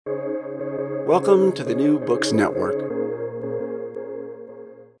Welcome to the New Books Network.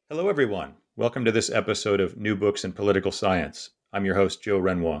 Hello, everyone. Welcome to this episode of New Books in Political Science. I'm your host, Joe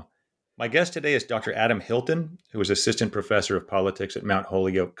Renoir. My guest today is Dr. Adam Hilton, who is Assistant Professor of Politics at Mount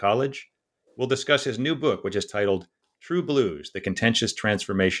Holyoke College. We'll discuss his new book, which is titled True Blues, The Contentious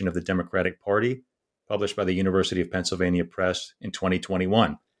Transformation of the Democratic Party, published by the University of Pennsylvania Press in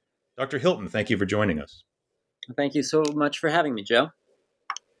 2021. Dr. Hilton, thank you for joining us. Thank you so much for having me, Joe.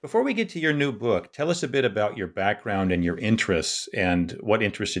 Before we get to your new book, tell us a bit about your background and your interests and what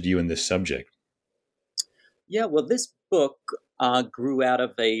interested you in this subject. Yeah, well, this book grew out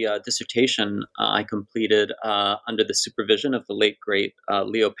of a dissertation I completed under the supervision of the late, great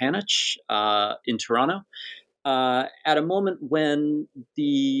Leo Panitch in Toronto. At a moment when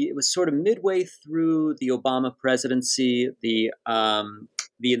it was sort of midway through the Obama presidency, the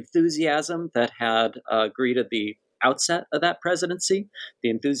enthusiasm that had greeted the outset of that presidency, the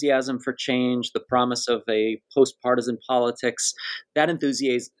enthusiasm for change, the promise of a post-partisan politics, that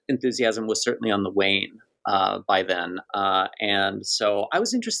enthusiasm was certainly on the wane by then. And so I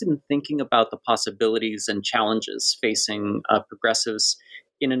was interested in thinking about the possibilities and challenges facing progressives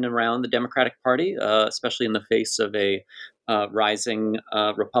in and around the Democratic Party, especially in the face of a rising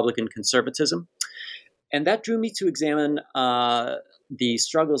Republican conservatism. And that drew me to examine the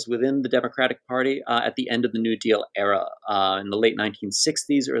struggles within the Democratic Party at the end of the New Deal era. In the late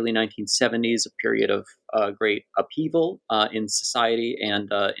 1960s, early 1970s, a period of great upheaval in society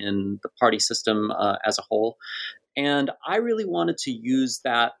and in the party system as a whole. And I really wanted to use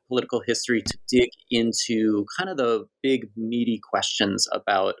that political history to dig into kind of the big, meaty questions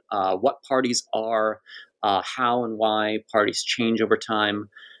about what parties are, how and why parties change over time.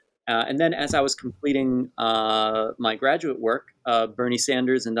 And then, as I was completing my graduate work, Bernie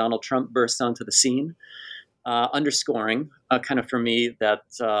Sanders and Donald Trump burst onto the scene, underscoring kind of for me that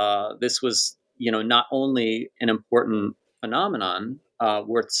this was, not only an important phenomenon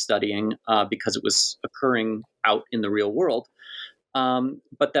worth studying because it was occurring out in the real world,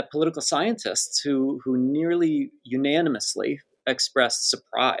 but that political scientists who nearly unanimously expressed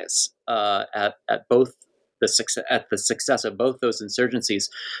surprise at both the success of both those insurgencies,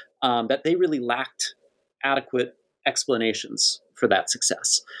 that they really lacked adequate explanations for that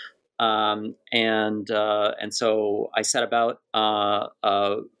success. And so I set about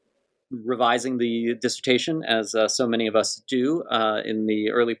revising the dissertation, as so many of us do in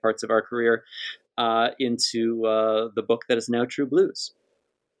the early parts of our career, into the book that is now True Blues.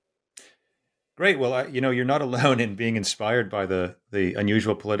 Great. Well, you're not alone in being inspired by the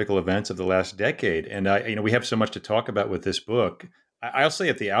unusual political events of the last decade, and we have so much to talk about with this book. I'll say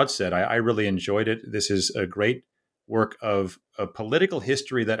at the outset, I really enjoyed it. This is a great work of a political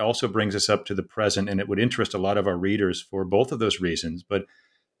history that also brings us up to the present, and it would interest a lot of our readers for both of those reasons. But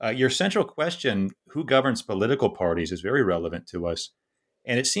your central question, who governs political parties, is very relevant to us.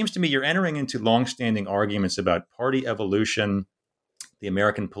 And it seems to me you're entering into longstanding arguments about party evolution, the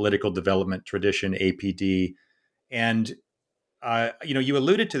American political development tradition, APD. And, you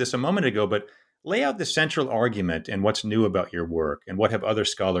alluded to this a moment ago, but lay out the central argument and what's new about your work and what have other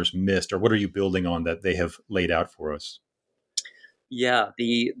scholars missed, or what are you building on that they have laid out for us? Yeah,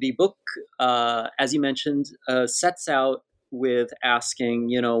 the book, as you mentioned, sets out with asking,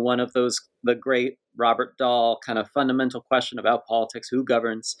 one of the great Robert Dahl kind of fundamental question about politics, who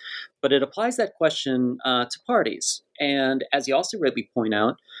governs, but it applies that question to parties. And as you also rightly point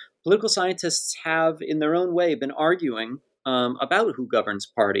out, political scientists have, in their own way, been arguing about who governs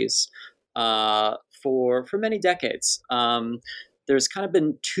parties for many decades. There's kind of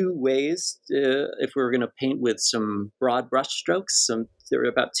been two ways, if we were going to paint with some broad brushstrokes, there are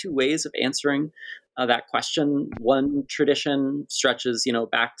about two ways of answering that question. One tradition stretches,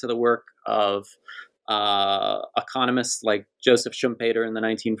 back to the work of economists like Joseph Schumpeter in the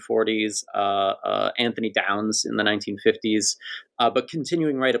 1940s, Anthony Downs in the 1950s, but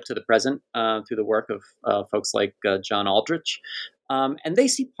continuing right up to the present through the work of folks like John Aldrich. And they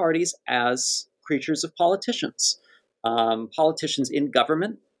see parties as creatures of politicians. Politicians in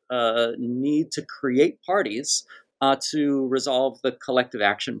government need to create parties to resolve the collective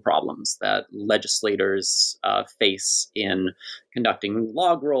action problems that legislators face in conducting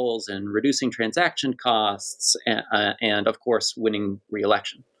log rolls and reducing transaction costs and of course, winning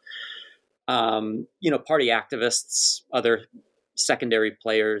re-election. Party activists, other secondary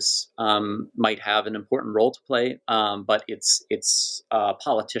players might have an important role to play, but it's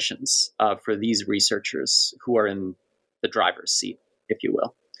politicians for these researchers who are in the driver's seat, if you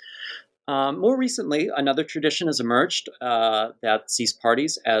will. More recently, another tradition has emerged that sees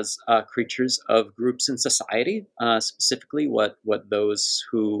parties as creatures of groups in society, specifically what those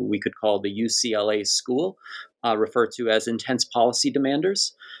who we could call the UCLA school refer to as intense policy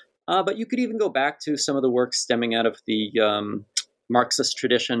demanders. But you could even go back to some of the work stemming out of the Marxist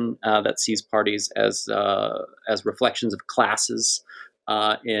tradition that sees parties as reflections of classes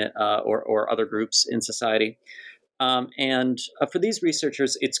or other groups in society. And for these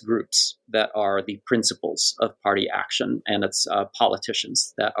researchers, it's groups that are the principles of party action, and it's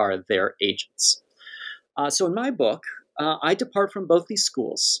politicians that are their agents. So in my book, I depart from both these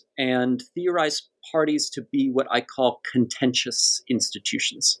schools and theorize parties to be what I call contentious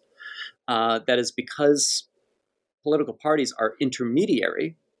institutions. That is because political parties are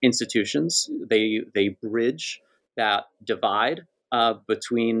intermediary institutions. They bridge that divide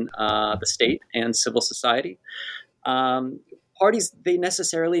between the state and civil society. Parties, they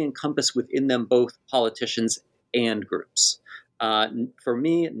necessarily encompass within them both politicians and groups. For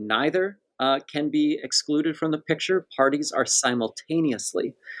me, neither can be excluded from the picture. Parties are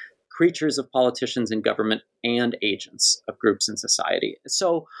simultaneously creatures of politicians and government and agents of groups in society.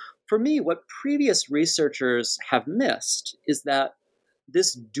 So for me, what previous researchers have missed is that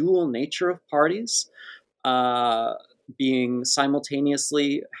this dual nature of parties, being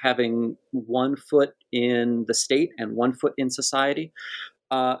simultaneously having one foot in the state and one foot in society,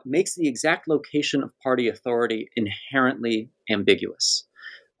 makes the exact location of party authority inherently ambiguous.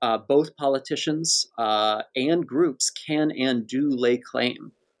 Both politicians and groups can and do lay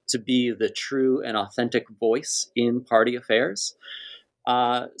claim to be the true and authentic voice in party affairs.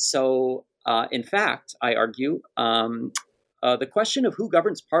 In fact, I argue, the question of who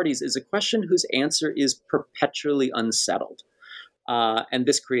governs parties is a question whose answer is perpetually unsettled. And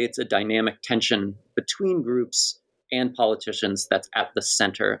this creates a dynamic tension between groups and politicians that's at the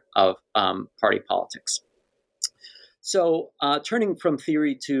center of party politics. So, turning from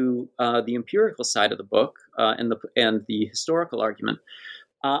theory to the empirical side of the book and the historical argument,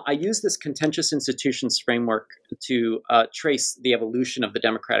 I use this contentious institutions framework to trace the evolution of the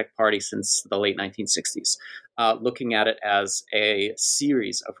Democratic Party since the late 1960s, looking at it as a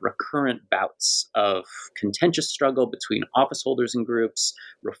series of recurrent bouts of contentious struggle between office holders and groups,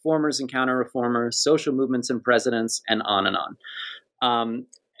 reformers and counter-reformers, social movements and presidents, and on and on.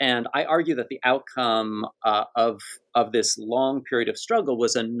 And I argue that the outcome of this long period of struggle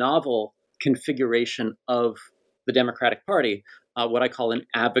was a novel configuration of the Democratic Party, what I call an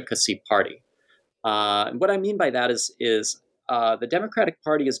advocacy party. And what I mean by that is the Democratic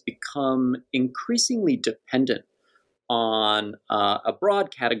Party has become increasingly dependent on a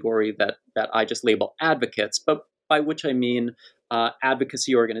broad category that I just label advocates, but by which I mean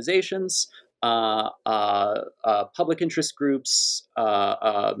advocacy organizations, public interest groups,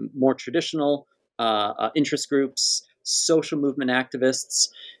 more traditional interest groups, social movement activists.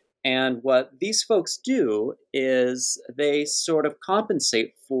 And what these folks do is they sort of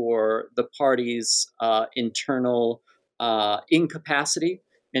compensate for the party's internal incapacity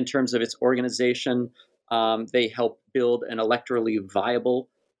in terms of its organization. They help build an electorally viable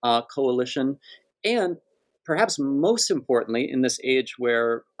coalition. And perhaps most importantly, in this age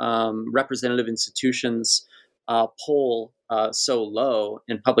where representative institutions poll so low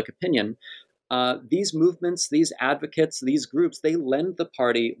in public opinion, these movements, these advocates, these groups, they lend the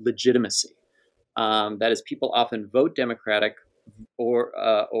party legitimacy. That is, people often vote Democratic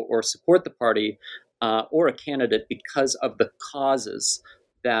or support the party or a candidate because of the causes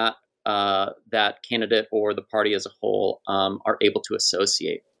that that candidate or the party as a whole are able to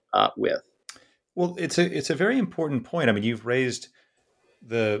associate with. Well, it's a very important point. I mean, you've raised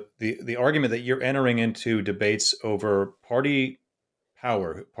the argument that you're entering into debates over party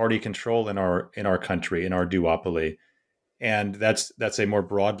power, party control in our country, in our duopoly, and that's a more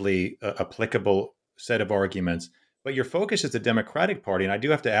broadly applicable set of arguments. But your focus is the Democratic Party, and I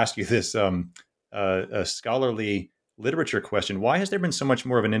do have to ask you this a scholarly literature question: why has there been so much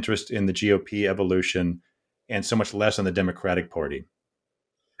more of an interest in the GOP evolution and so much less on the Democratic Party?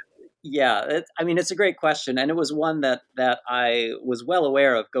 Yeah, it's a great question, and it was one that I was well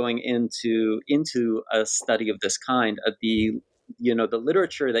aware of going into a study of this kind. The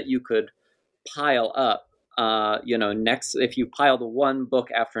literature that you could pile up, next if you pile the one book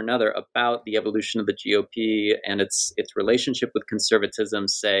after another about the evolution of the GOP and its relationship with conservatism,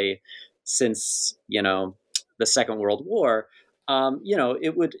 say since the Second World War.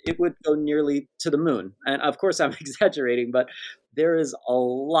 It would go nearly to the moon. And of course, I'm exaggerating, but there is a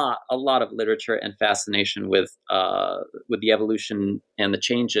lot of literature and fascination with the evolution and the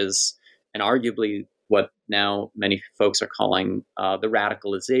changes, and arguably what now many folks are calling the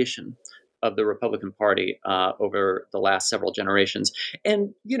radicalization of the Republican Party over the last several generations.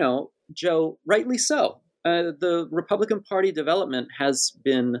 And, Joe, rightly so. The Republican Party development has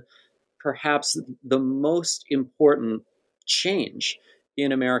been perhaps the most important change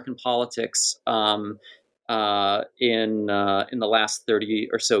in American politics in the last 30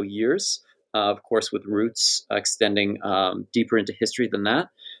 or so years. Of course, with roots extending deeper into history than that.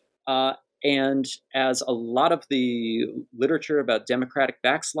 And as a lot of the literature about Democratic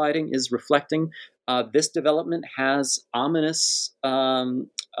backsliding is reflecting, this development has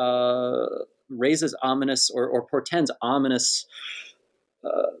raises ominous or portends ominous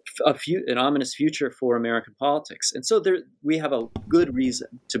an ominous future for American politics. And so we have a good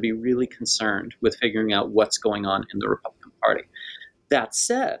reason to be really concerned with figuring out what's going on in the Republican Party. That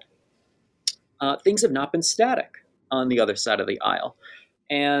said, things have not been static on the other side of the aisle.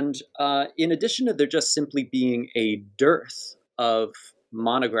 And in addition to there just simply being a dearth of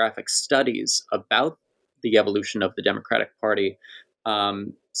monographic studies about the evolution of the Democratic Party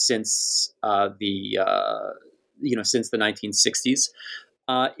since the 1960s,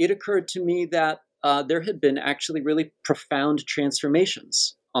 it occurred to me that there had been actually really profound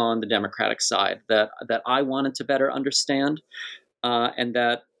transformations on the Democratic side that I wanted to better understand, and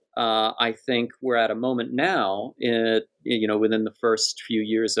that I think we're at a moment now, within the first few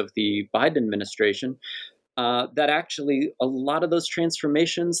years of the Biden administration, that actually a lot of those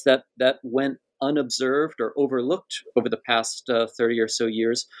transformations that went unobserved or overlooked over the past 30 or so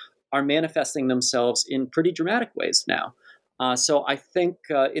years are manifesting themselves in pretty dramatic ways now. So I think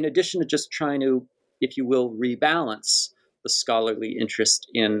in addition to just trying to, if you will, rebalance the scholarly interest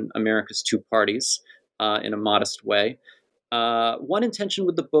in America's two parties in a modest way, one intention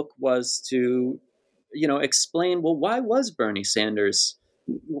with the book was to, explain, well, why was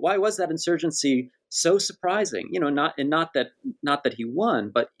that insurgency so surprising? Not that he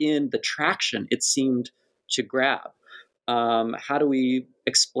won, but in the traction it seemed to grab. How do we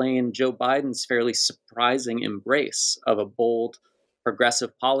explain Joe Biden's fairly surprising embrace of a bold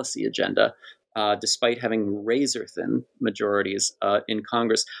progressive policy agenda, despite having razor-thin majorities in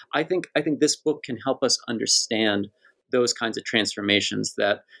Congress? I think this book can help us understand those kinds of transformations,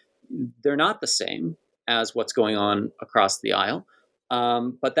 that they're not the same as what's going on across the aisle,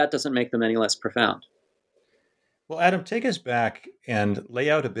 but that doesn't make them any less profound. Well, Adam, take us back and lay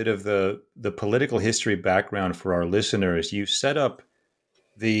out a bit of the political history background for our listeners. You set up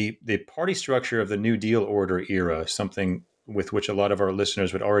the party structure of the New Deal order era, something with which a lot of our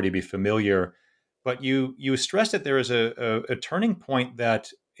listeners would already be familiar. But you stressed that there is a turning point that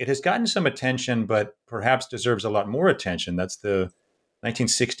it has gotten some attention, but perhaps deserves a lot more attention. That's the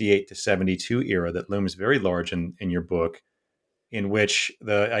 1968 to 72 era that looms very large in your book, in which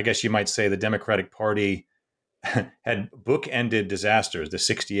I guess you might say the Democratic Party had bookended disasters, the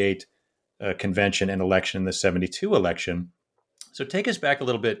 68 convention and election, the 72 election. So take us back a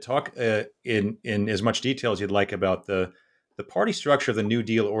little bit, talk in as much detail as you'd like about the party structure of the New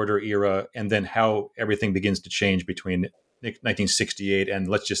Deal order era, and then how everything begins to change between 1968 and,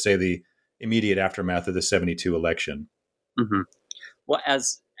 let's just say, the immediate aftermath of the 72 election. Mm-hmm. Well,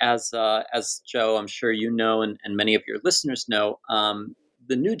 as Joe, I'm sure you know, and many of your listeners know,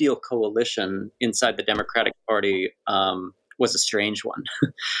 the New Deal coalition inside the Democratic Party was a strange one.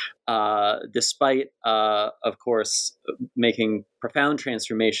 Despite, of course, making profound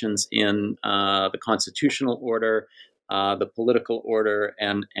transformations in the constitutional order, the political order,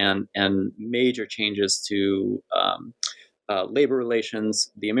 and major changes to labor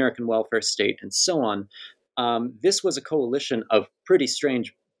relations, the American welfare state, and so on, this was a coalition of pretty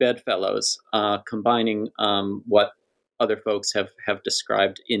strange bedfellows, combining what other folks have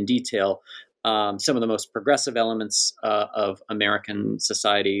described in detail, some of the most progressive elements of American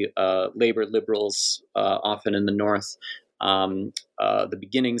society, labor liberals, often in the North, the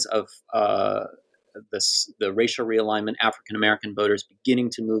beginnings of the racial realignment, African American voters beginning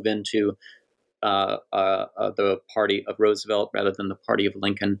to move into the party of Roosevelt rather than the party of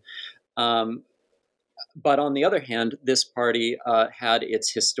Lincoln. But on the other hand, this party had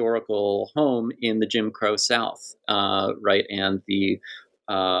its historical home in the Jim Crow South, right, and the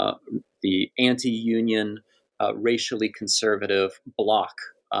anti-union, racially conservative bloc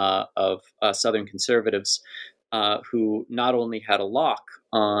of Southern conservatives who not only had a lock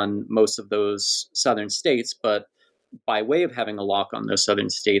on most of those Southern states, but by way of having a lock on those Southern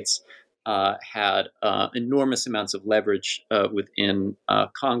states, had enormous amounts of leverage within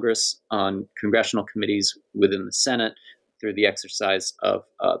Congress, on congressional committees within the Senate, through the exercise of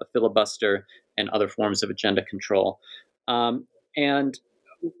the filibuster and other forms of agenda control. And,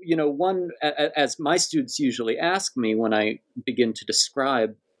 as my students usually ask me when I begin to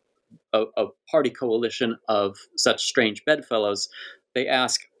describe a party coalition of such strange bedfellows, they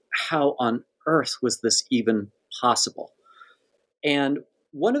ask, how on earth was this even possible? And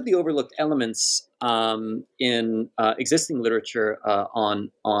one of the overlooked elements in existing literature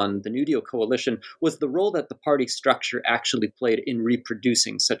on the New Deal coalition was the role that the party structure actually played in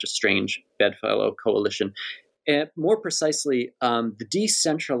reproducing such a strange bedfellow coalition. And more precisely, the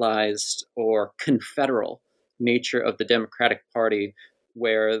decentralized or confederal nature of the Democratic Party,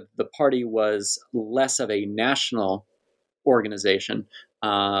 where the party was less of a national organization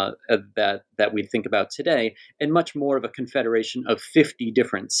that we think about today, and much more of a confederation of 50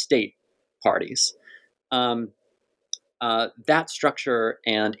 different state parties. That structure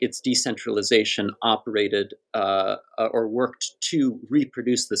and its decentralization operated or worked to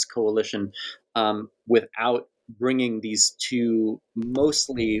reproduce this coalition without bringing these two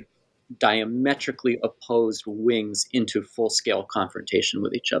mostly diametrically opposed wings into full-scale confrontation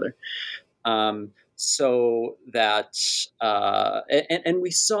with each other. So that and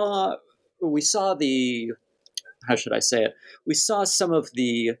we saw the, how should I say it? We saw some of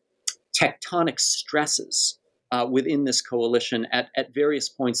the tectonic stresses within this coalition at various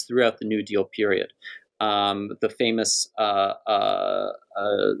points throughout the New Deal period. The famous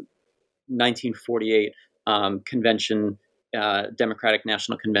 1948 convention, Democratic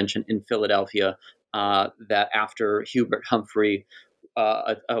National Convention in Philadelphia, that after Hubert Humphrey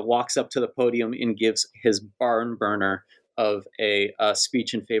walks up to the podium and gives his barn burner of a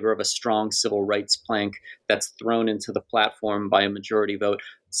speech in favor of a strong civil rights plank that's thrown into the platform by a majority vote,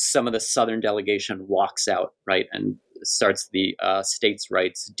 some of the Southern delegation walks out, right, and starts the states'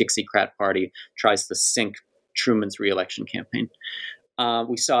 rights Dixiecrat Party, tries to sink Truman's reelection campaign.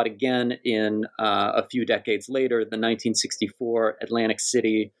 We saw it again in a few decades later, the 1964 Atlantic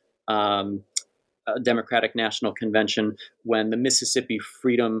City Democratic National Convention, when the Mississippi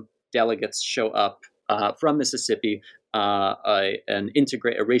Freedom delegates show up from Mississippi, a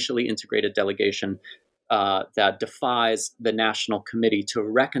racially integrated delegation that defies the National Committee to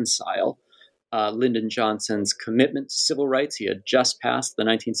reconcile Lyndon Johnson's commitment to civil rights. He had just passed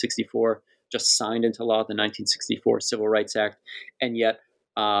just signed into law the 1964 Civil Rights Act, and yet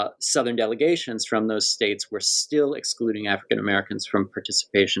Southern delegations from those states were still excluding African Americans from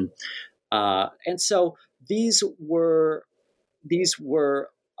participation. And so these were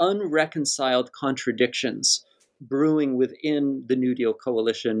unreconciled contradictions brewing within the New Deal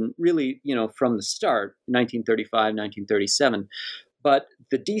coalition, really, from the start, 1935, 1937. But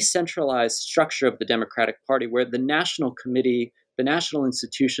the decentralized structure of the Democratic Party, where the National Committee, the national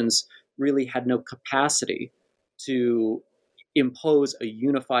institutions really had no capacity to impose a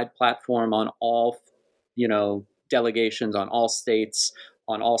unified platform on all, delegations, on all states,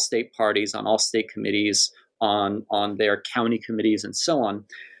 on all state parties, on all state committees, on their county committees, and so on.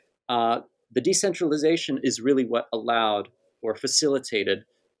 The decentralization is really what allowed or facilitated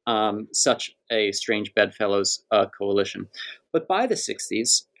such a strange bedfellows coalition. But by the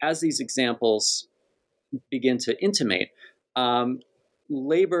 60s, as these examples begin to intimate,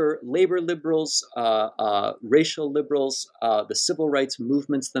 labor liberals, racial liberals, the civil rights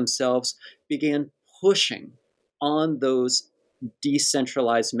movements themselves began pushing on those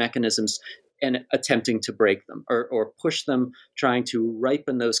decentralized mechanisms and attempting to break them or push them, trying to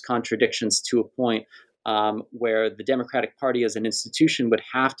ripen those contradictions to a point where the Democratic Party as an institution would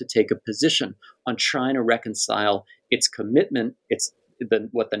have to take a position on trying to reconcile its commitment,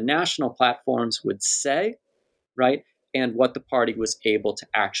 what the national platforms would say, right, and what the party was able to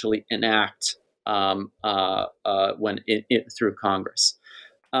actually enact through Congress.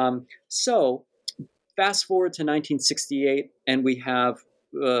 So fast forward to 1968, and we have,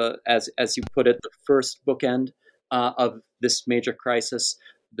 as you put it, the first bookend of this major crisis,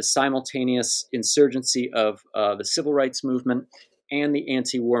 the simultaneous insurgency of the civil rights movement and the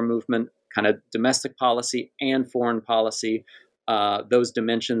anti-war movement, kind of domestic policy and foreign policy. Those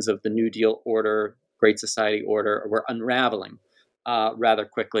dimensions of the New Deal order, Great Society order, were unraveling rather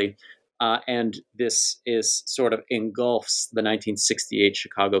quickly. And this is sort of engulfs the 1968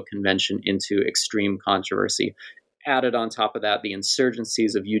 Chicago Convention into extreme controversy. Added on top of that, the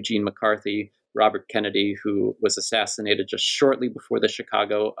insurgencies of Eugene McCarthy, Robert Kennedy, who was assassinated just shortly before the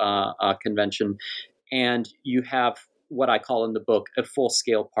Chicago Convention. And you have what I call in the book a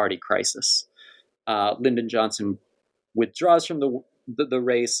full-scale party crisis. Lyndon Johnson withdraws from the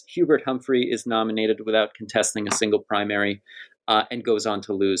race. Hubert Humphrey is nominated without contesting a single primary and goes on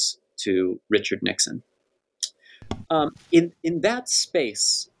to lose to Richard Nixon. In that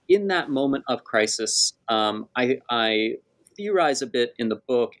space, in that moment of crisis, I theorize a bit in the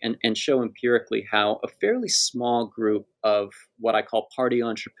book and show empirically how a fairly small group of what I call party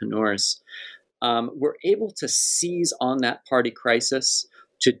entrepreneurs were able to seize on that party crisis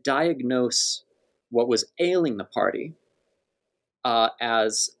to diagnose what was ailing the party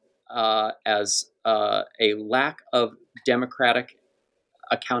as a lack of democratic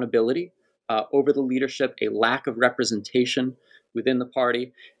accountability over the leadership, a lack of representation within the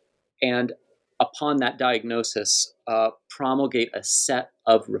party, and upon that diagnosis, promulgate a set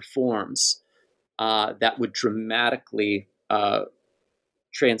of reforms that would dramatically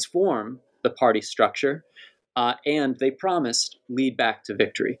transform the party structure, and they promised lead back to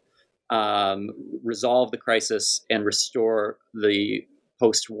victory, resolve the crisis, and restore the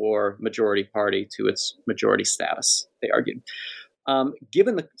post-war majority party to its majority status, they argued.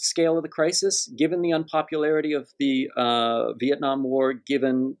 Given the scale of the crisis, given the unpopularity of the Vietnam War,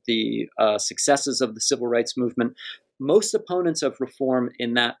 given the successes of the civil rights movement, most opponents of reform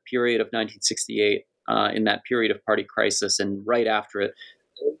in that period of 1968, in that period of party crisis and right after it,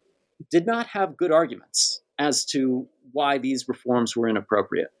 did not have good arguments as to why these reforms were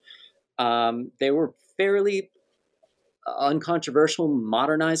inappropriate. They were fairly uncontroversial,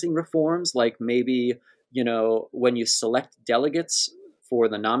 modernizing reforms, like maybe, when you select delegates for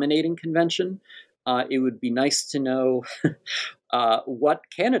the nominating convention, it would be nice to know what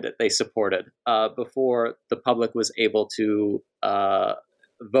candidate they supported before the public was able to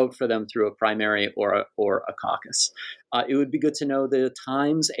vote for them through a primary or a caucus. It would be good to know the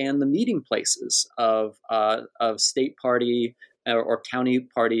times and the meeting places of state party or county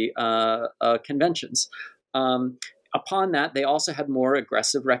party conventions. Upon that, they also had more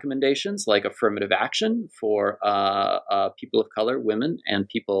aggressive recommendations like affirmative action for people of color, women, and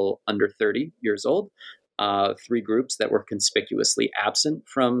people under 30 years old, three groups that were conspicuously absent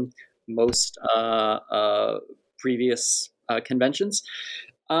from most previous conventions.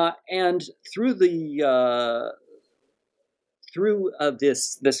 And through this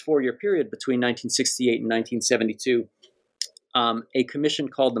 4-year period between 1968 and 1972, a commission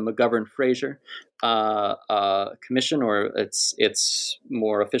called the McGovern-Fraser Commission, or its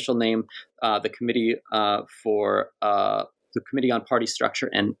more official name, the Committee the Committee on Party Structure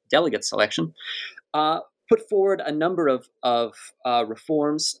and Delegate Selection, put forward a number of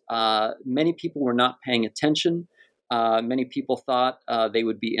reforms. Many people were not paying attention. Many people thought they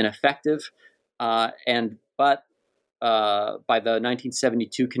would be ineffective, but by the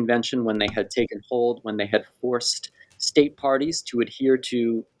 1972 convention, when they had taken hold, when they had forced state parties to adhere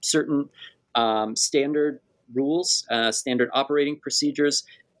to certain standard rules, standard operating procedures,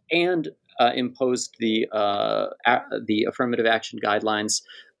 and imposed the affirmative action guidelines,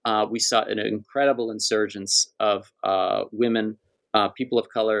 we saw an incredible insurgence of women, people of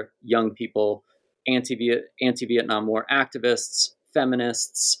color, young people, anti-Vietnam War activists,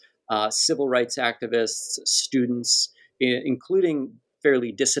 feminists, civil rights activists, students, including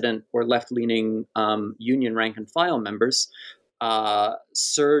fairly dissident or left-leaning union rank-and-file members,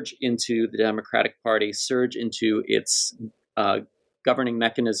 surge into the Democratic Party, surge into its governing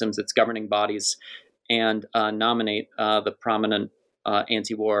mechanisms, its governing bodies, and nominate the prominent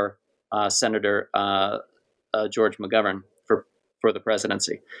anti-war Senator George McGovern for the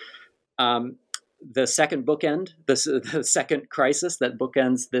presidency. The second bookend, the second crisis that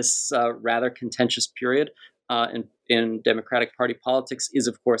bookends this rather contentious period in Democratic Party politics is,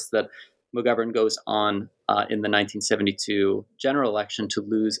 of course, that McGovern goes on in the 1972 general election to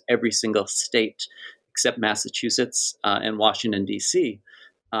lose every single state except Massachusetts and Washington, D.C.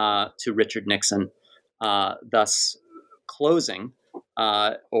 To Richard Nixon, thus closing,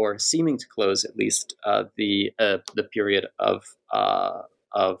 or seeming to close at least, the period of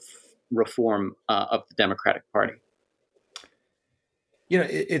reform of the Democratic Party.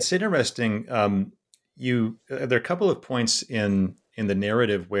 It's interesting. There are a couple of points in the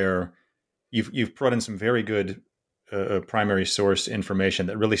narrative where you've brought in some very good primary source information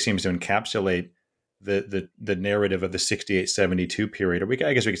that really seems to encapsulate the narrative of the 68-72 period, or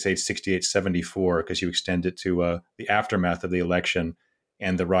I guess we could say 68-74, because you extend it to the aftermath of the election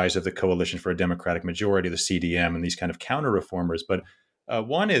and the rise of the Coalition for a Democratic Majority, the CDM, and these kind of counter reformers. But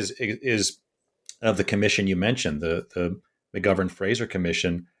one is of the commission you mentioned, the McGovern-Fraser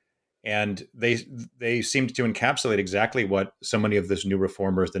Commission, and they seemed to encapsulate exactly what so many of those new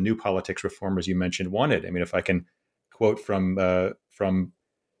reformers, the new politics reformers you mentioned, wanted. I mean, if I can quote from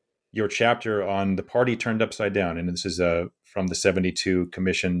your chapter on The Party Turned Upside Down, and this is from the 72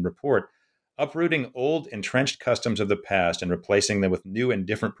 Commission report, uprooting old entrenched customs of the past and replacing them with new and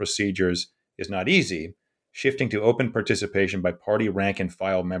different procedures is not easy. Shifting to open participation by party rank and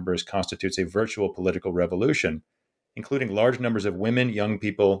file members constitutes a virtual political revolution. including large numbers of women, young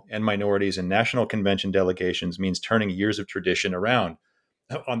people, and minorities in national convention delegations, means turning years of tradition around.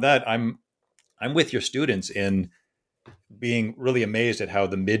 On that, I'm with your students in being really amazed at how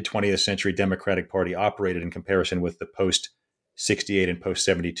the mid 20th century Democratic Party operated in comparison with the post 68 and post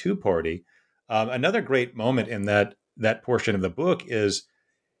 72 party. Another great moment in that portion of the book is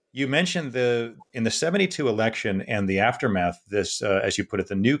you mentioned in the 72 election and the aftermath, this, as you put it,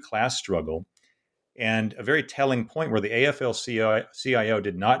 the new class struggle, and a very telling point where the AFL-CIO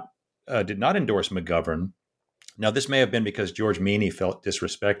did not endorse McGovern. Now, this may have been because George Meany felt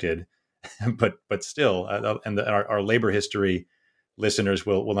disrespected, but still, our labor history listeners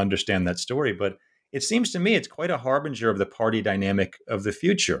will understand that story. But it seems to me it's quite a harbinger of the party dynamic of the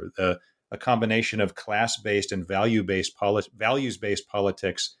future, a combination of class-based and values-based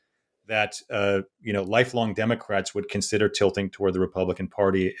politics that lifelong Democrats would consider tilting toward the Republican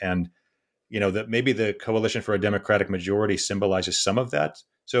Party, and that maybe the Coalition for a Democratic Majority symbolizes some of that.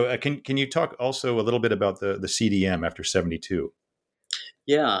 So, can you talk also a little bit about the CDM after 72?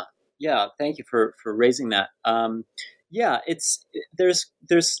 Yeah. Thank you for raising that. I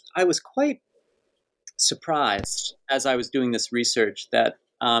was quite surprised as I was doing this research that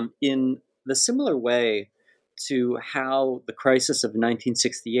in the similar way to how the crisis of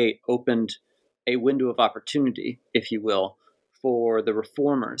 1968 opened a window of opportunity, if you will, for the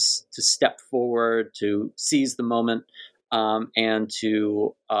reformers to step forward, to seize the moment, and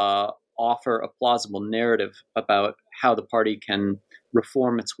to offer a plausible narrative about how the party can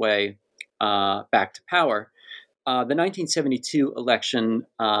reform its way back to power. The 1972 election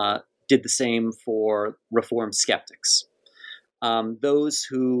did the same for reform skeptics. Those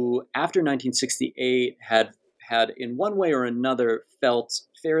who, after 1968, had in one way or another felt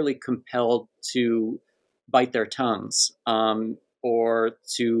fairly compelled to bite their tongues or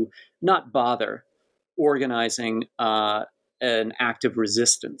to not bother organizing an active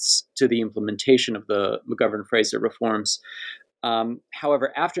resistance to the implementation of the McGovern-Fraser reforms.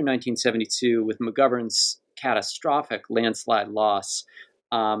 However, after 1972, with McGovern's catastrophic landslide loss,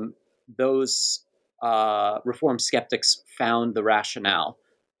 those reform skeptics found the rationale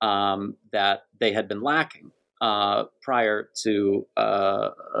that they had been lacking prior to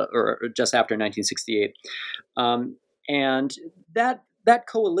or just after 1968, and that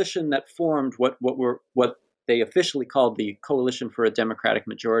coalition that formed what they officially called the Coalition for a Democratic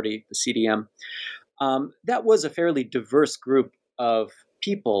Majority, the CDM. That was a fairly diverse group of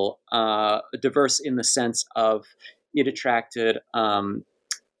people, diverse in the sense of it attracted foreign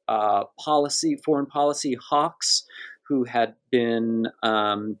policy hawks who had been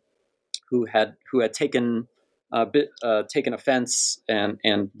who had taken offense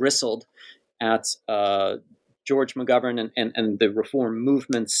and bristled at George McGovern and the reform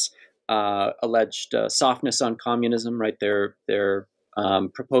movement's alleged softness on communism. Right, their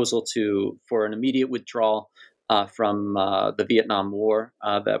proposal for an immediate withdrawal from the Vietnam War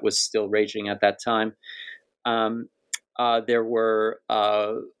that was still raging at that time. There were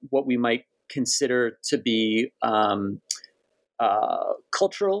what we might consider to be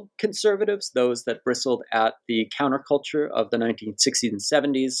cultural conservatives, those that bristled at the counterculture of the 1960s and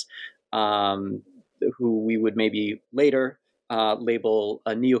 70s, who we would maybe later label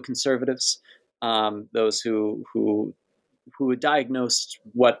neoconservatives, those who had diagnosed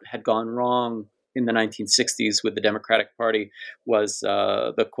what had gone wrong in the 1960s with the Democratic Party was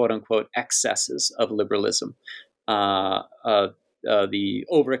the quote-unquote excesses of liberalism, the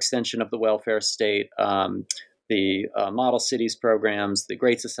overextension of the welfare state, the model cities programs, the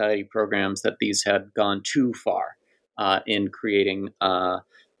Great Society programs, that these had gone too far in creating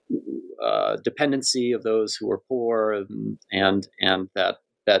dependency of those who were poor, and that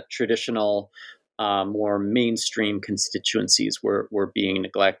traditional more mainstream constituencies were being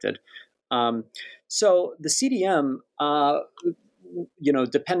neglected. So the CDM,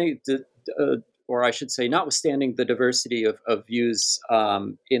 or I should say, notwithstanding the diversity of views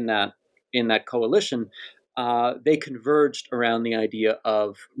in that coalition, they converged around the idea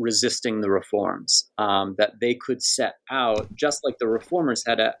of resisting the reforms that they could set out, just like the reformers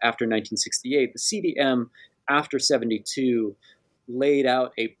had after 1968. The CDM after 72 laid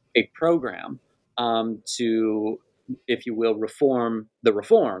out a program to, if you will, reform the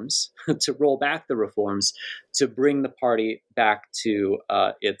reforms, to roll back the reforms, to bring the party back to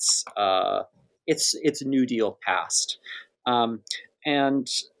its New Deal past.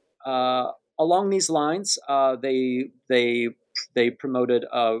 Along these lines, they promoted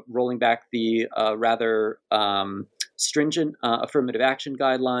rolling back the rather stringent affirmative action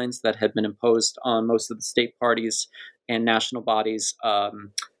guidelines that had been imposed on most of the state parties and national bodies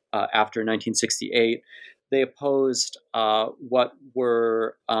after 1968. They opposed what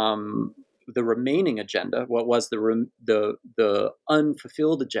were the remaining agenda, what was the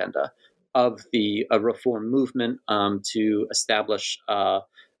unfulfilled agenda of the reform movement to establish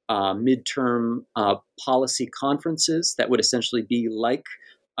midterm policy conferences that would essentially be like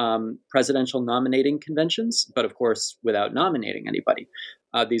presidential nominating conventions, but of course without nominating anybody.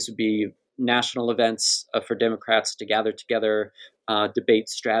 These would be national events for Democrats to gather together, debate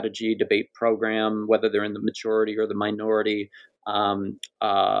strategy, debate program, whether they're in the majority or the minority.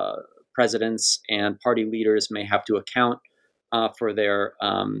 Presidents and party leaders may have to account for their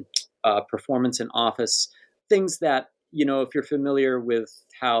performance in office. Things that, if you're familiar with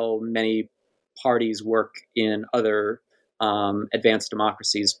how many parties work in other advanced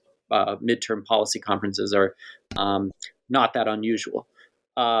democracies, midterm policy conferences are not that unusual.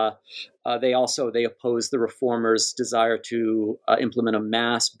 They oppose the reformers' desire to implement a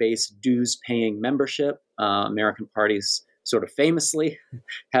mass-based dues-paying membership. American parties sort of famously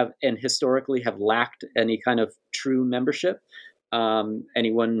have and historically have lacked any kind of true membership.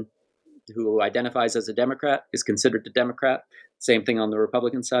 Anyone who identifies as a Democrat is considered a Democrat. Same thing on the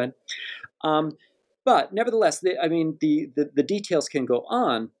Republican side. But nevertheless, the details can go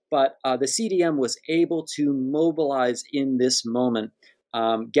on, but the CDM was able to mobilize in this moment,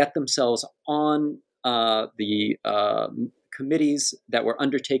 get themselves on the committees that were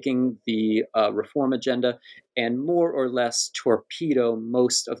undertaking the reform agenda, and more or less torpedo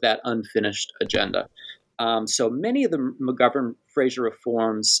most of that unfinished agenda. So many of the McGovern-Fraser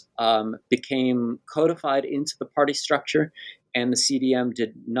reforms became codified into the party structure, and the CDM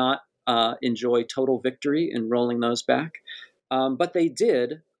did not enjoy total victory in rolling those back. But they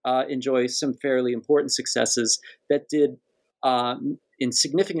did enjoy some fairly important successes that did, in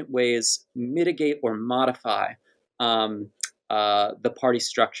significant ways, mitigate or modify the party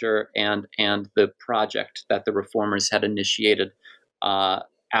structure and the project that the reformers had initiated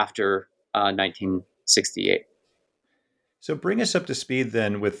after 1968. So bring us up to speed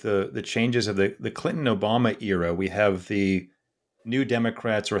then with the changes of the Clinton-Obama era. We have the New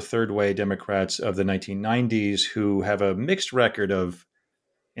Democrats or third way Democrats of the 1990s who have a mixed record of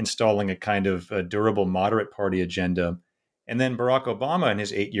installing a kind of a durable moderate party agenda. And then Barack Obama in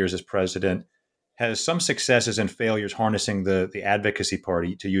his 8 years as president has some successes and failures harnessing the advocacy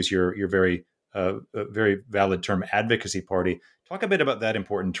party, to use your very very valid term, advocacy party. Talk a bit about that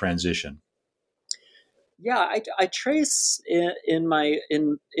important transition. Yeah, I trace in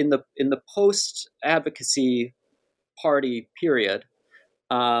the post advocacy party period.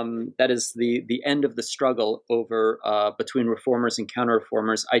 That is the end of the struggle over between reformers and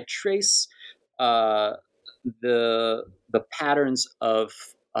counter-reformers. I trace the patterns of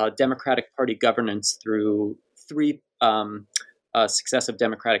Democratic Party governance through three successive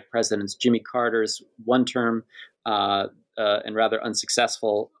Democratic presidents: Jimmy Carter's one term and rather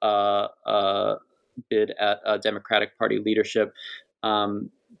unsuccessful bid at Democratic Party leadership.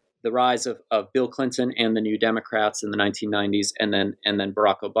 The rise of Bill Clinton and the New Democrats in the 1990s, and then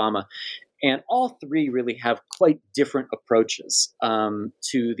Barack Obama. And all three really have quite different approaches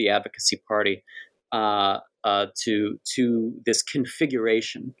to the advocacy party, to this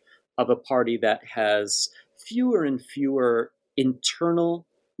configuration of a party that has fewer and fewer internal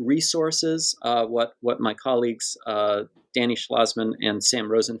resources, what my colleagues Danny Schlossman and Sam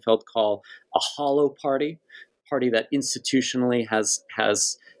Rosenfeld call a hollow party that institutionally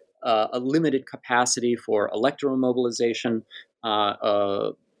has a limited capacity for electoral mobilization,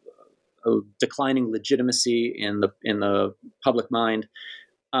 a declining legitimacy in the public mind.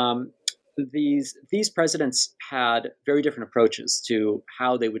 These presidents had very different approaches to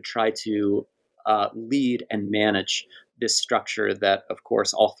how they would try to lead and manage this structure that, of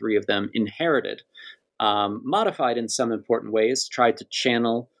course, all three of them inherited, modified in some important ways, tried to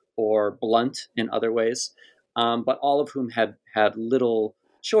channel or blunt in other ways, but all of whom had little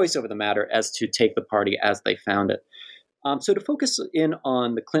choice over the matter as to take the party as they found it. So to focus in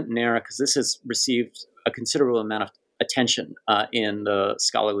on the Clinton era, because this has received a considerable amount of attention in the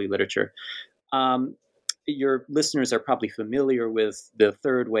scholarly literature, your listeners are probably familiar with the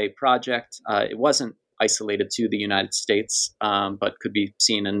Third Way Project. It wasn't isolated to the United States, but could be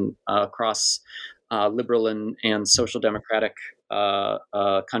seen in across liberal and social democratic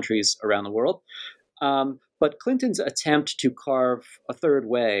countries around the world. But Clinton's attempt to carve a third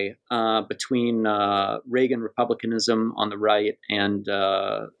way between Reagan republicanism on the right and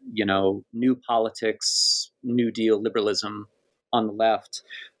new politics, New Deal liberalism on the left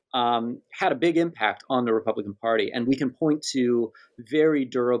had a big impact on the Republican Party, and we can point to very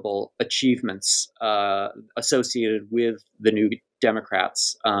durable achievements associated with the New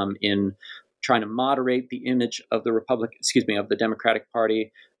Democrats in trying to moderate the image of the Democratic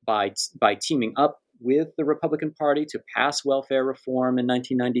Party by teaming up with the Republican Party to pass welfare reform in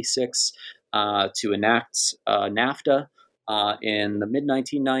 1996, to enact NAFTA in the mid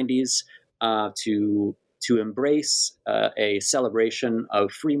 1990s, to embrace a celebration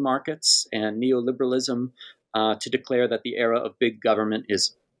of free markets and neoliberalism, to declare that the era of big government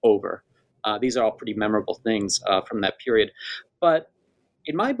is over. These are all pretty memorable things from that period. But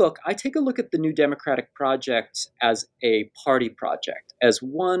in my book, I take a look at the New Democratic Project as a party project, as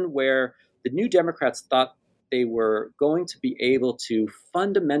one where the New Democrats thought they were going to be able to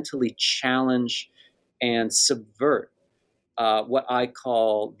fundamentally challenge and subvert what I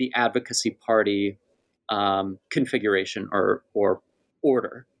call the advocacy party configuration or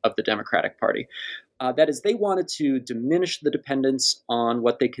order of the Democratic Party. That is, they wanted to diminish the dependence on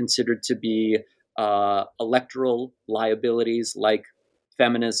what they considered to be electoral liabilities like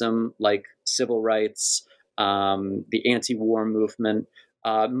feminism, like civil rights, the anti-war movement,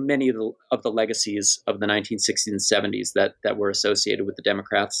 many of the legacies of the 1960s and 70s that were associated with the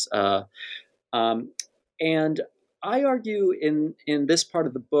Democrats. And I argue in this part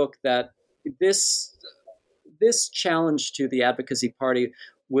of the book that this challenge to the advocacy party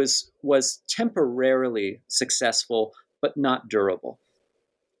was temporarily successful, but not durable.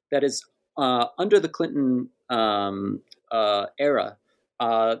 That is, under the Clinton era,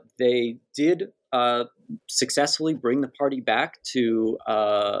 they did successfully bring the party back to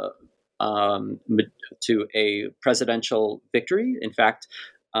a presidential victory. In fact,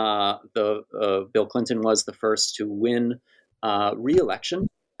 Bill Clinton was the first to win re-election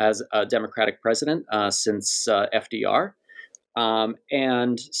as a Democratic president since FDR.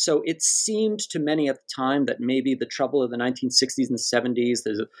 And so it seemed to many at the time that maybe the trouble of the 1960s and 70s,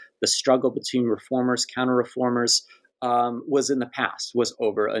 the struggle between reformers, counter-reformers, was in the past, was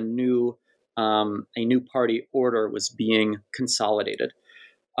over. A new party order was being consolidated.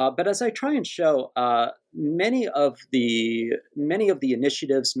 But as I try and show, many of the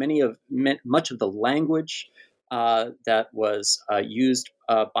initiatives, much of the language that was used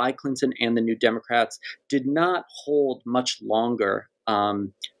by Clinton and the New Democrats did not hold much longer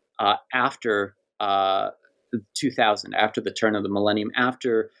after 2000, after the turn of the millennium,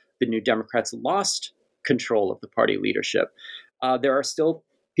 after the New Democrats lost control of the party leadership. There are still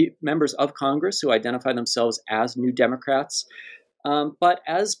members of Congress who identify themselves as New Democrats. But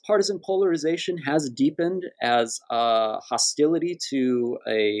as partisan polarization has deepened, as hostility to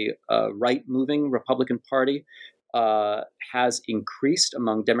a right-moving Republican Party has increased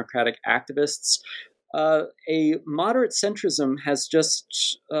among Democratic activists, a moderate centrism has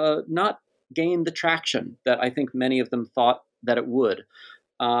just not gained the traction that I think many of them thought that it would.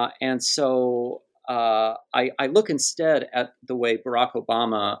 And so I look instead at the way Barack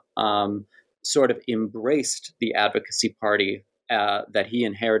Obama sort of embraced the advocacy party that he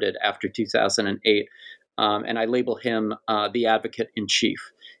inherited after 2008, and I label him the advocate in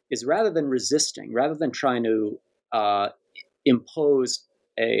chief, is rather than resisting, rather than trying to impose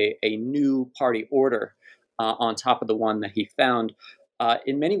a new party order on top of the one that he found,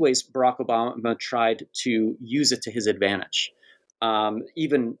 in many ways, Barack Obama tried to use it to his advantage,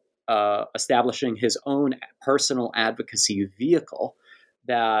 even establishing his own personal advocacy vehicle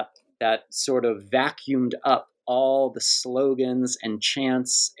that sort of vacuumed up all the slogans and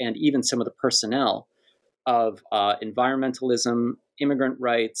chants and even some of the personnel of environmentalism, immigrant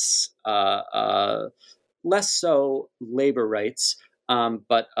rights, less so labor rights,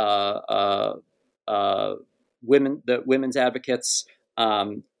 but women's advocates,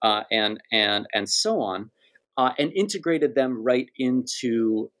 and so on, and integrated them right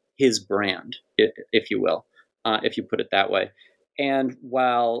into his brand, if you will, if you put it that way. And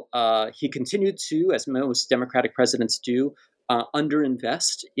while he continued to, as most Democratic presidents do,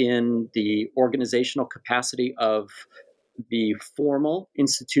 underinvest in the organizational capacity of the formal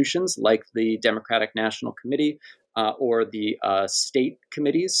institutions like the Democratic National Committee or the state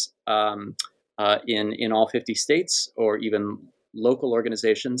committees in all 50 states, or even local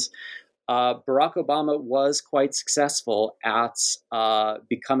organizations, Barack Obama was quite successful at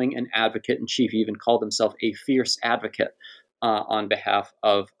becoming an advocate in chief. He even called himself a fierce advocate on behalf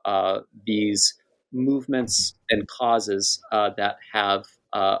of these movements and causes that have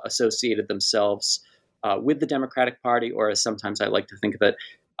associated themselves with the Democratic Party, or as sometimes I like to think of it,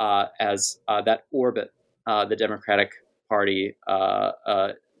 as that orbit the Democratic Party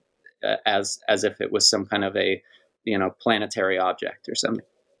as if it was some kind of a planetary object or something.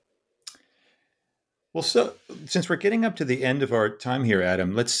 Well, so since we're getting up to the end of our time here,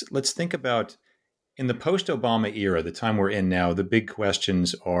 Adam, let's think about in the post-Obama era, the time we're in now. The big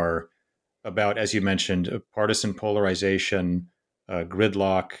questions are about, as you mentioned, partisan polarization,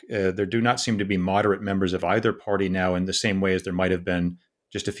 gridlock. There do not seem to be moderate members of either party now in the same way as there might have been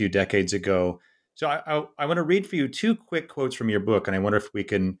just a few decades ago. So I want to read for you two quick quotes from your book, and I wonder if we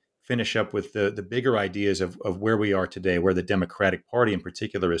can finish up with the bigger ideas of where we are today, where the Democratic Party in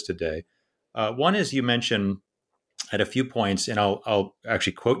particular is today. One is you mentioned at a few points, and I'll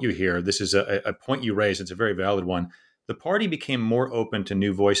actually quote you here. This is a point you raised. It's a very valid one. The party became more open to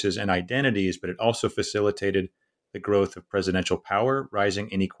new voices and identities, but it also facilitated the growth of presidential power, rising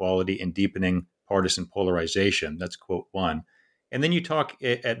inequality, and deepening partisan polarization. That's quote one. And then you talk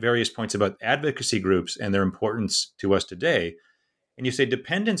at various points about advocacy groups and their importance to us today. And you say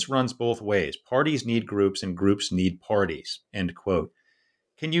dependence runs both ways. Parties need groups and groups need parties, end quote.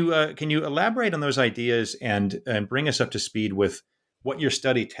 Can you elaborate on those ideas and bring us up to speed with what your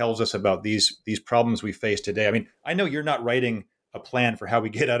study tells us about these problems we face today? I mean, I know you're not writing a plan for how we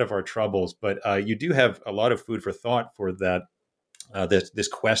get out of our troubles, but you do have a lot of food for thought for that this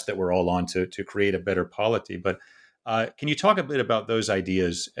quest that we're all on to create a better polity. But can you talk a bit about those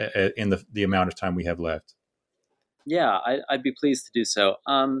ideas in the amount of time we have left? Yeah, I'd be pleased to do so.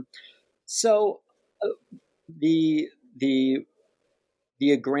 So the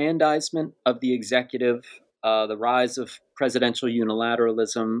the aggrandizement of the executive, the rise of presidential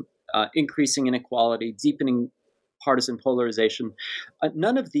unilateralism, increasing inequality, deepening partisan polarization,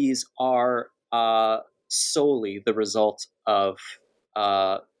 none of these are solely the result of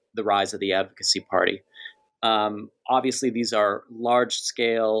the rise of the advocacy party. Obviously, these are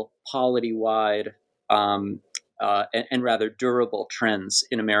large-scale, polity-wide, and rather durable trends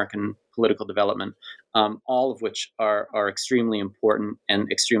in American political development, all of which are extremely important and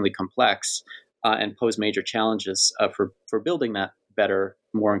extremely complex, and pose major challenges for building that better,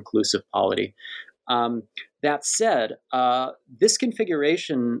 more inclusive polity. That said, this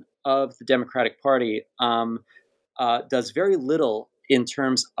configuration of the Democratic Party does very little in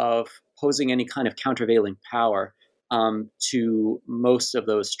terms of posing any kind of countervailing power to most of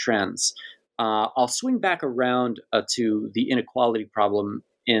those trends. I'll swing back around to the inequality problem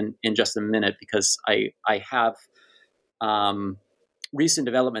in just a minute, because I have recent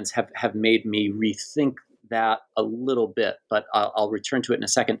developments have made me rethink that a little bit, but I'll return to it in a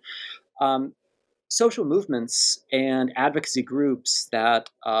second. Social movements and advocacy groups that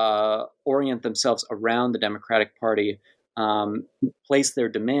orient themselves around the Democratic Party place their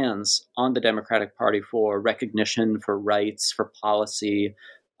demands on the Democratic Party for recognition, for rights, for policy,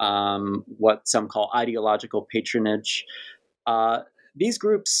 what some call ideological patronage. These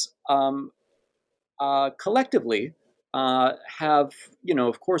groups collectively have,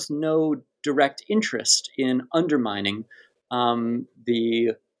 of course, no direct interest in undermining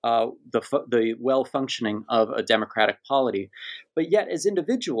the well-functioning of a democratic polity. But yet, as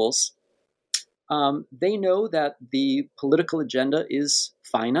individuals, they know that the political agenda is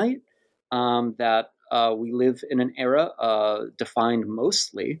finite, that we live in an era defined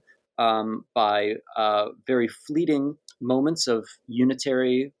mostly by very fleeting moments of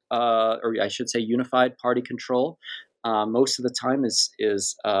unitary, or I should say unified party control. Most of the time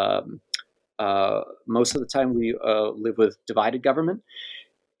most of the time we live with divided government.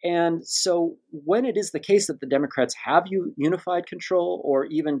 And so when it is the case that the Democrats have unified control, or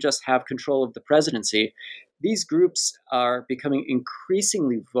even just have control of the presidency, these groups are becoming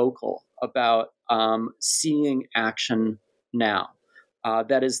increasingly vocal about seeing action now.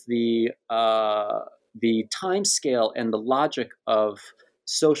 That is the time scale and the logic of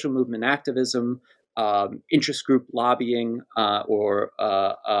social movement activism, interest group lobbying, or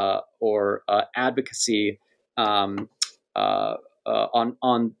advocacy on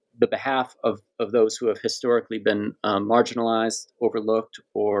the behalf of those who have historically been marginalized, overlooked,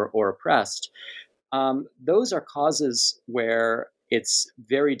 or oppressed. Those are causes where it's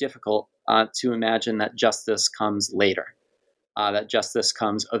very difficult to imagine that justice comes later, that justice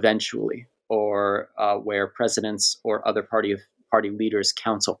comes eventually, or where presidents or other party leaders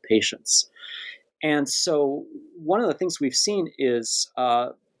counsel patience. And so one of the things we've seen is,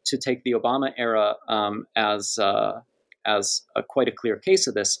 to take the Obama era as quite a clear case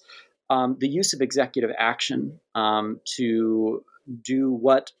of this, the use of executive action to do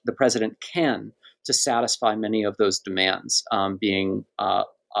what the president can to satisfy many of those demands being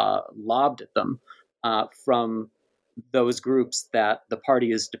lobbed at them from those groups that the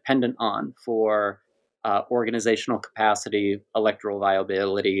party is dependent on for organizational capacity, electoral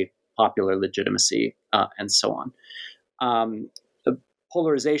viability, popular legitimacy, and so on.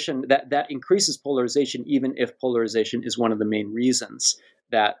 Polarization that increases polarization, even if polarization is one of the main reasons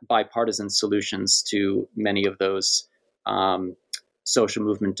that bipartisan solutions to many of those social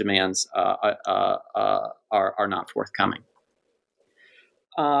movement demands are not forthcoming.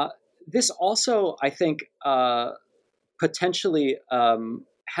 This also, I think, potentially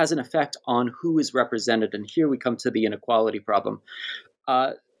has an effect on who is represented, and here we come to the inequality problem.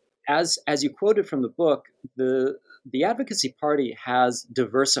 As you quoted from the book, the Advocacy Party has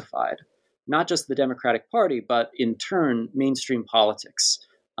diversified not just the Democratic Party, but in turn mainstream politics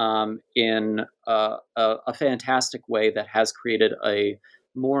in a fantastic way that has created a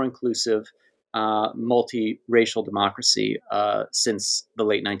more inclusive, multiracial democracy since the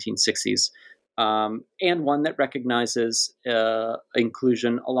late 1960s, and one that recognizes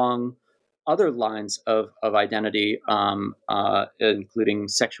inclusion along other lines of identity, including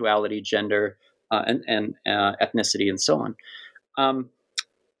sexuality, gender, and ethnicity, and so on.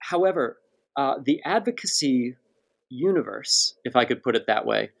 However, the advocacy universe, if I could put it that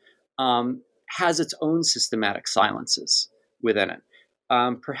way, has its own systematic silences within it.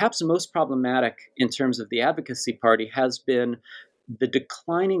 Perhaps most problematic in terms of the Advocacy Party has been the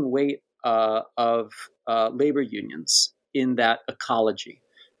declining weight of labor unions in that ecology.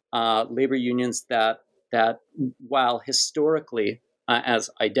 Labor unions that while historically, as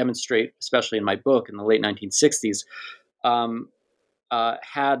I demonstrate, especially in my book in the late 1960s,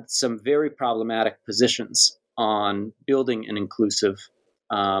 had some very problematic positions on building an inclusive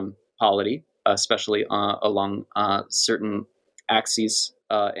polity, especially along certain axes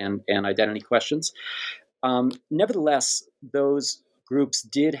and identity questions. Nevertheless, those groups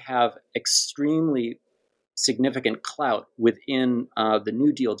did have extremely significant clout within the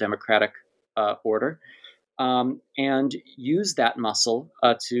New Deal Democratic order, and used that muscle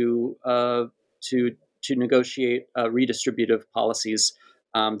to negotiate redistributive policies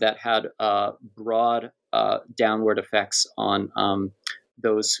that had broad downward effects on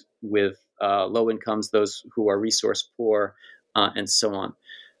those with low incomes, those who are resource poor, and so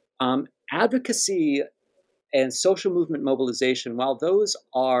on. Advocacy and social movement mobilization, while those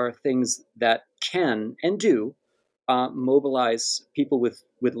are things that can and do mobilize people with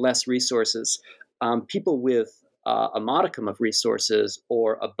less resources, people with a modicum of resources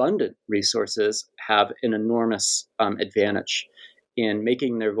or abundant resources have an enormous advantage in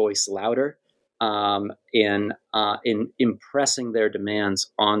making their voice louder, in impressing their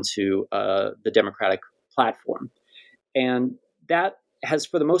demands onto the Democratic platform. And that has,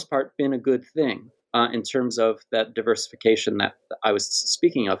 for the most part, been a good thing in terms of that diversification that I was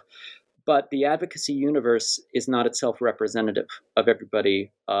speaking of. But the advocacy universe is not itself representative of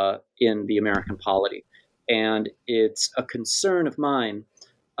everybody in the American polity. And it's a concern of mine,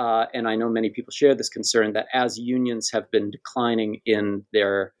 and I know many people share this concern, that as unions have been declining in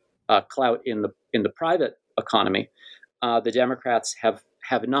their clout in the private economy, the Democrats have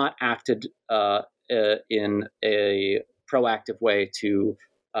not acted in a proactive way to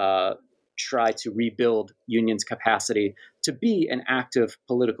try to rebuild unions' capacity to be an active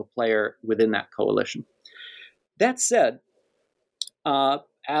political player within that coalition. That said,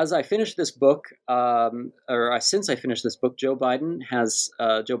 as I finished this book, since I finished this book, Joe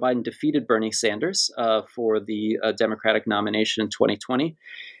Biden defeated Bernie Sanders for the Democratic nomination in 2020,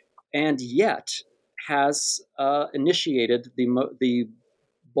 and yet has initiated the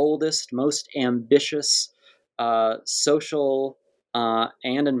boldest, most ambitious social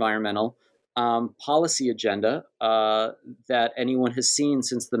and environmental policy agenda that anyone has seen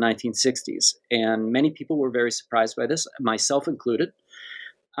since the 1960s. And many people were very surprised by this, myself included.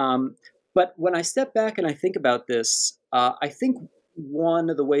 But when I step back and I think about this, I think one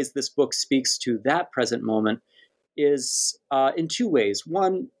of the ways this book speaks to that present moment is in two ways.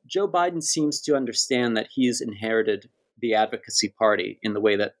 One, Joe Biden seems to understand that he's inherited the Advocacy Party in the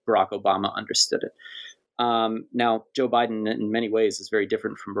way that Barack Obama understood it. Now, Joe Biden, in many ways, is very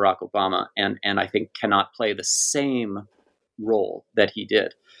different from Barack Obama, and I think cannot play the same role that he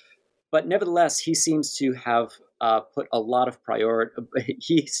did. But nevertheless, he seems to have put a lot of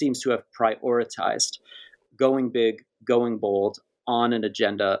he seems to have prioritized going big, going bold on an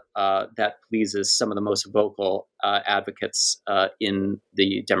agenda that pleases some of the most vocal advocates in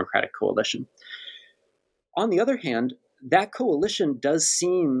the Democratic coalition. On the other hand, that coalition does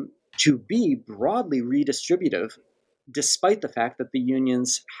seem to be broadly redistributive, despite the fact that the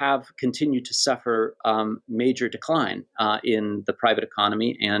unions have continued to suffer major decline in the private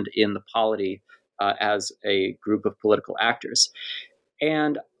economy and in the polity as a group of political actors.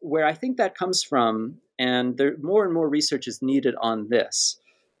 And where I think that comes from, and more and more research is needed on this,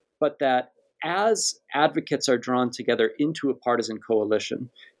 but that as advocates are drawn together into a partisan coalition,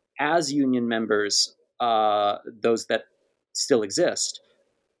 as union members, those that still exist,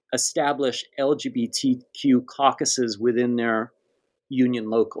 establish LGBTQ caucuses within their union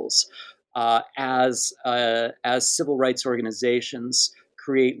locals. As civil rights organizations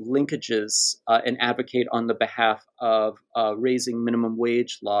create linkages and advocate on the behalf of raising minimum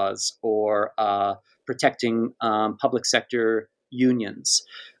wage laws or protecting public sector unions.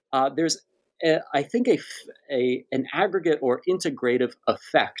 There's, I think, an aggregate or integrative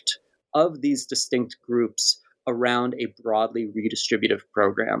effect of these distinct groups around a broadly redistributive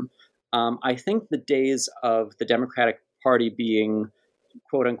program. I think the days of the Democratic Party being,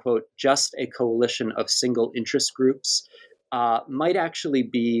 quote unquote, just a coalition of single interest groups might actually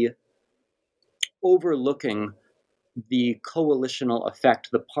be overlooking the coalitional effect,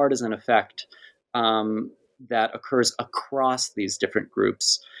 the partisan effect that occurs across these different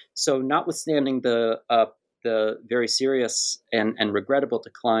groups. So, notwithstanding the very serious and regrettable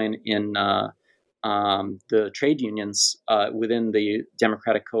decline in the trade unions within the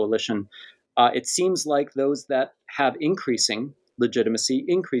Democratic coalition, it seems like those that have increasing legitimacy,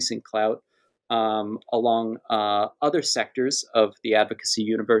 increasing clout along other sectors of the advocacy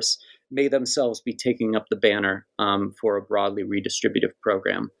universe may themselves be taking up the banner for a broadly redistributive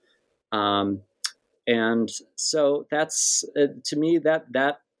program. And so that's to me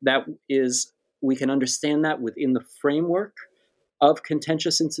that is, we can understand that within the framework of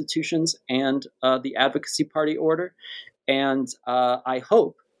contentious institutions and the advocacy party order. And I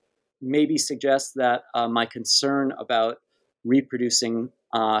hope maybe suggests that my concern about reproducing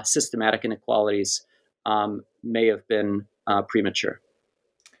systematic inequalities may have been premature.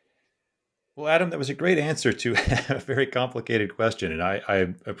 Well, Adam, that was a great answer to a very complicated question. And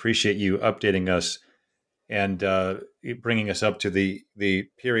I appreciate you updating us and bringing us up to the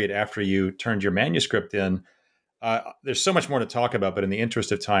period after you turned your manuscript in. There's so much more to talk about, but in the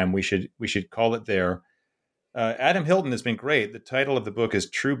interest of time, we should call it there. Adam Hilton has been great. The title of the book is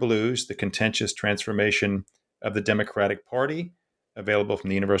True Blues: The Contentious Transformation of the Democratic Party, available from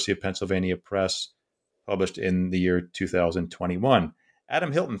the University of Pennsylvania Press, published in the year 2021.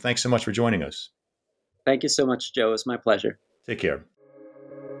 Adam Hilton, thanks so much for joining us. Thank you so much, Joe. It's my pleasure. Take care.